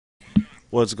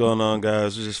What's going on,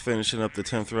 guys? We're just finishing up the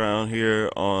 10th round here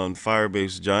on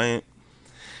Firebase Giant.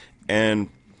 And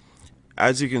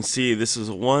as you can see, this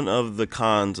is one of the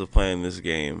cons of playing this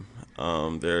game.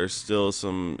 There's still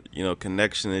some,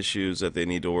 connection issues that they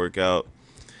need to work out.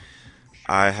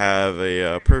 I have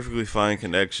a perfectly fine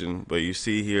connection, but you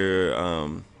see here,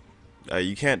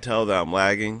 you can't tell that I'm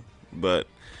lagging, but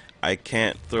I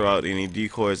can't throw out any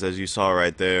decoys as you saw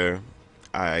right there.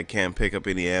 I can't pick up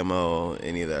any ammo,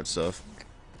 any of that stuff.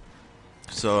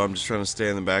 So I'm just trying to stay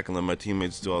in the back and let my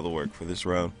teammates do all the work for this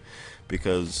round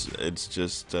because it's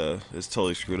just it's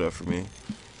totally screwed up for me.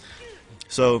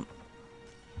 So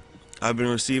I've been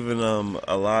receiving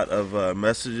a lot of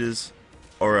messages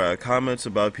or comments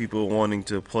about people wanting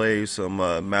to play some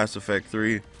Mass Effect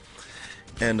 3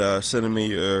 and sending me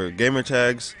your gamer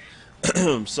tags.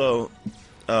 So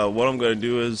what I'm going to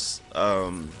do is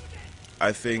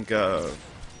I think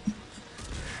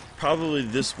probably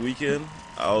this weekend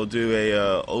I'll do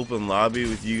a open lobby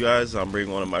with you guys. I'll bring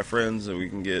one of my friends and we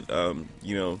can get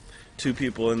two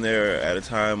people in there at a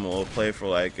time. We'll play for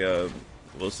like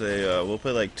we'll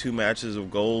play like 2 matches of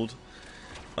gold,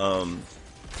 and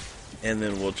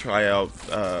then we'll try out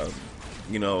a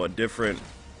different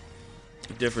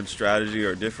strategy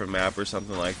or a different map or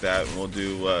something like that, and we'll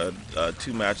do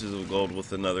 2 matches of gold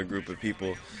with another group of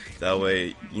people. That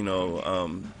way,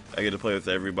 I get to play with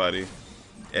everybody,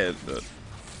 and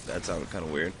that sounded kind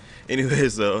of weird.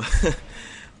 Anyways, though,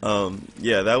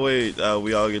 yeah, that way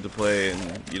we all get to play and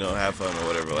have fun or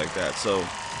whatever like that. So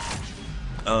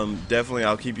definitely,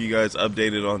 I'll keep you guys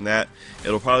updated on that.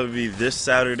 It'll probably be this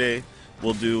Saturday.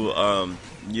 We'll do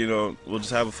we'll just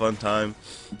have a fun time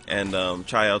and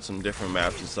try out some different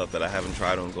maps and stuff that I haven't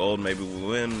tried on gold. Maybe we'll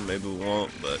win, maybe we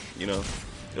won't, but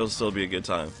it'll still be a good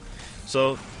time.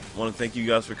 So I want to thank you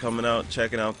guys for coming out,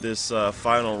 checking out this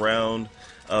final round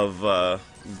of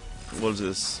what is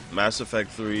this, Mass Effect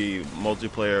 3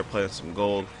 multiplayer, playing some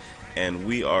gold, and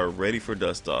we are ready for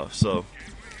dust off. So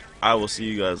I will see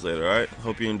you guys later. Alright,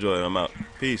 hope you enjoy. I'm out.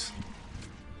 Peace.